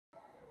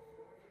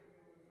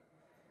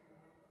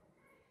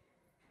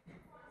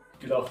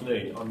Good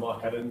afternoon, I'm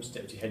Mark Adams,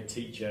 Deputy Head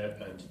Teacher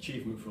and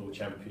Achievement for All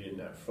Champion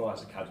at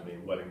Friars Academy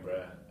in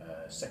Wellingborough,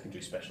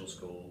 secondary special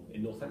school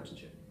in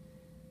Northamptonshire.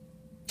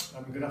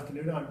 Good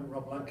afternoon, I'm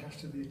Rob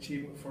Lancaster, the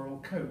Achievement for All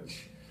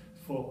Coach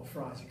for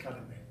Friars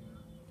Academy.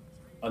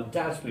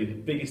 Undoubtedly the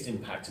biggest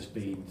impact has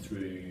been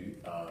through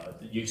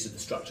the use of the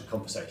structured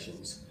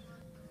conversations.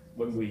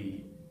 When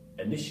we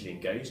initially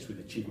engaged with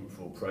the Achievement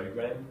for All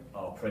programme,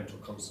 our parental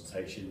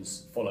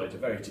consultations followed a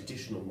very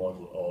traditional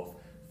model of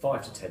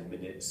 5 to 10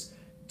 minutes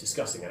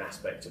discussing an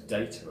aspect of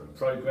data and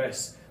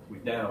progress.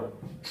 We've now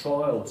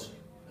trialled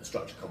the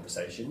structured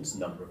conversations a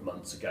number of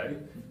months ago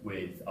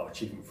with our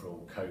Achievement for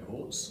All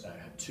cohorts,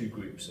 had 2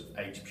 groups of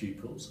 8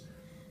 pupils.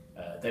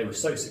 They were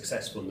so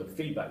successful and the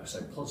feedback was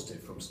so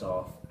positive from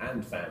staff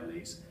and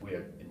families. We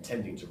are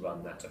intending to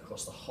run that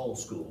across the whole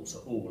school,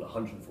 so all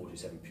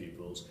 147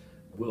 pupils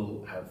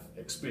will have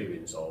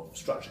experience of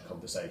structured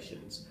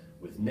conversations,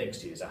 with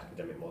next year's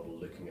academic model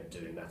looking at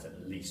doing that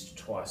at least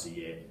twice a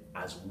year,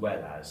 as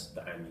well as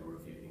the annual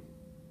review.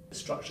 The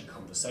structured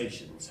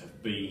conversations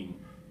have been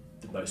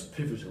the most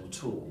pivotal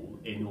tool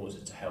in order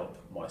to help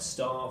my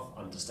staff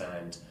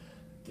understand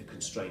the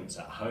constraints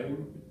at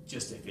home,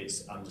 just if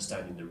it's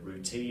understanding the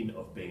routine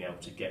of being able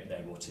to get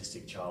their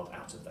autistic child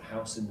out of the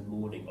house in the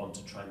morning,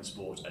 onto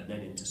transport and then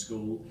into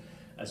school,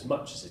 as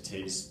much as it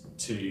is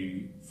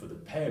for the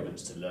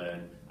parents to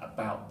learn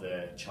about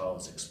their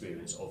child's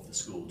experience of the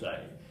school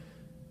day.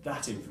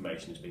 That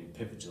information has been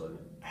pivotal in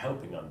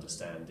helping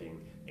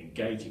understanding,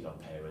 engaging our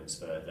parents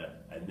further,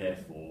 and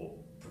therefore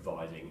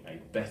providing a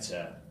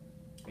better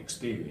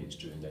experience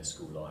during their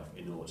school life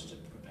in order to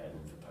prepare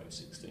them for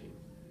post-16.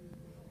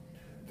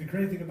 The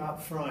great thing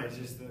about Friars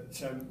is that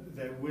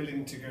they're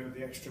willing to go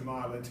the extra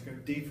mile and to go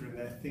deeper in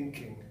their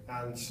thinking,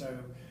 and so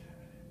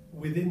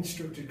within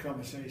structured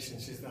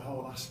conversations is the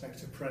whole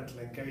aspect of parental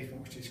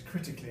engagement, which is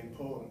critically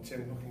important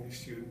in looking at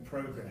student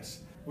progress.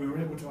 We were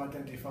able to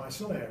identify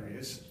some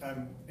areas,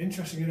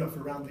 interesting enough,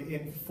 around the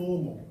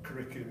informal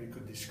curriculum you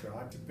could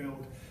describe, to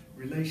build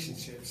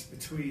relationships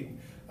between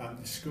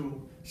the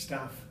school,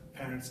 staff,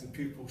 parents and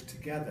pupils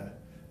together.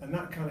 And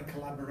that kind of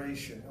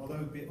collaboration,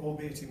 although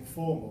albeit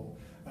informal,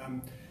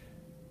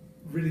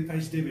 really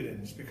pays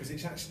dividends, because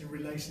it's actually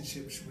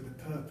relationships with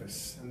a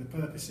purpose, and the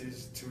purpose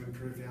is to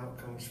improve the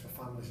outcomes for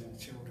families and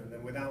children,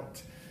 and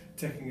without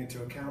taking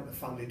into account the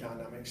family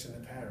dynamics and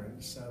the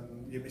parents,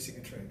 you're missing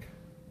a trick.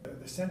 At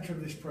the centre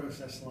of this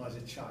process lies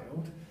a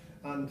child,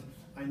 and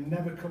I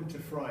never come to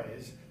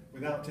Friars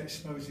without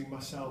exposing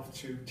myself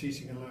to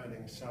teaching and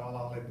learning. So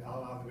I'll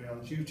either be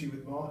on duty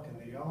with Mark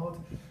in the yard,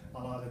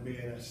 I'll either be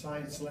in a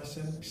science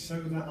lesson, so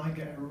that I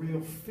get a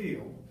real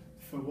feel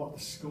for what the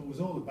school is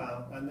all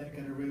about, and they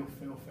get a real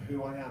feel for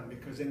who I am,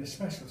 because in a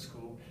special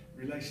school,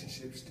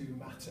 relationships do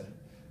matter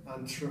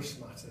and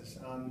trust matters.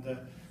 And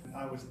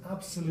I was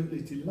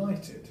absolutely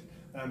delighted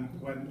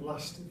when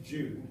last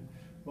June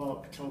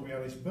Mark told me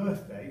on his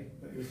birthday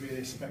that he was being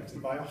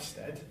inspected by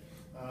Ofsted,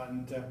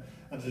 and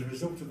as a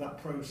result of that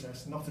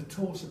process, not at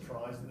all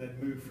surprised that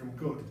they'd moved from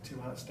good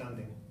to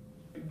outstanding.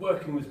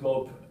 Working with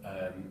Rob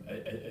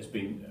has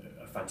been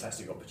a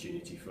fantastic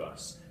opportunity for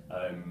us.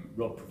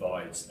 Rob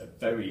provides a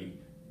very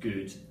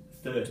good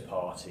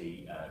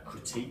third-party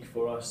critique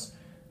for us,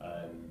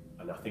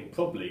 and I think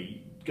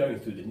probably going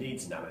through the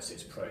needs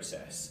analysis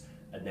process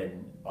and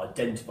then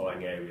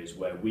identifying areas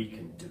where we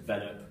can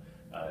develop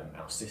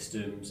our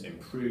systems,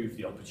 improve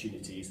the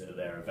opportunities that are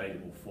there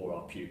available for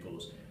our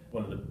pupils.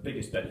 One of the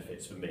biggest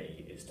benefits for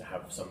me is to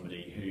have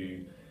somebody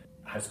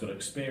who has got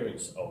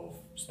experience of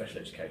special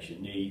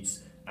education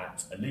needs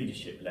at a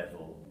leadership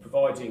level,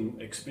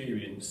 providing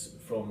experience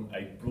from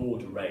a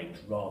broader range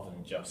rather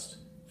than just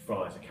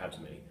Friars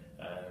Academy.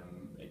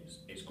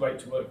 It's great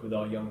to work with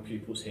our young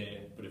pupils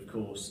here, but of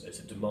course it's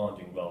a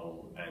demanding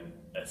role, and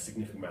a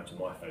significant amount of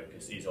my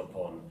focus is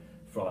upon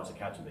Friars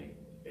Academy.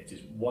 It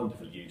is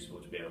wonderfully useful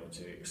to be able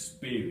to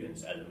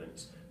experience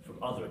elements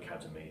from other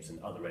academies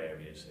and other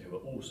areas who are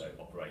also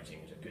operating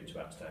at a good to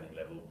outstanding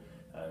level,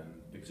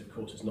 because of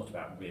course it's not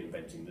about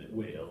reinventing the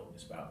wheel,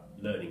 it's about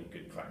learning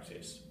good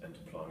practice and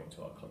applying it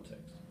to our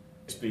context.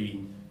 It's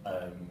been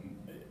a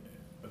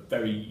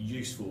very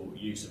useful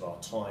use of our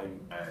time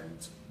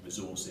and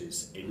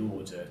resources in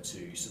order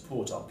to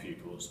support our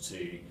pupils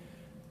to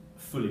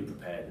fully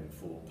prepare them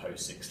for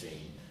post-16.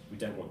 We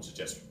don't want to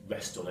just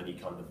rest on any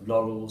kind of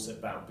laurels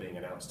about being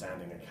an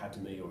outstanding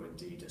academy or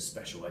indeed a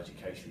special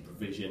education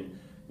provision.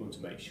 We want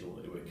to make sure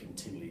that we're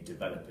continually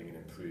developing and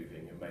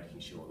improving and making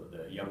sure that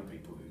the young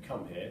people who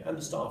come here and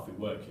the staff who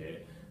work here,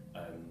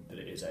 that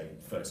it is a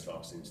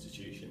first-class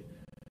institution.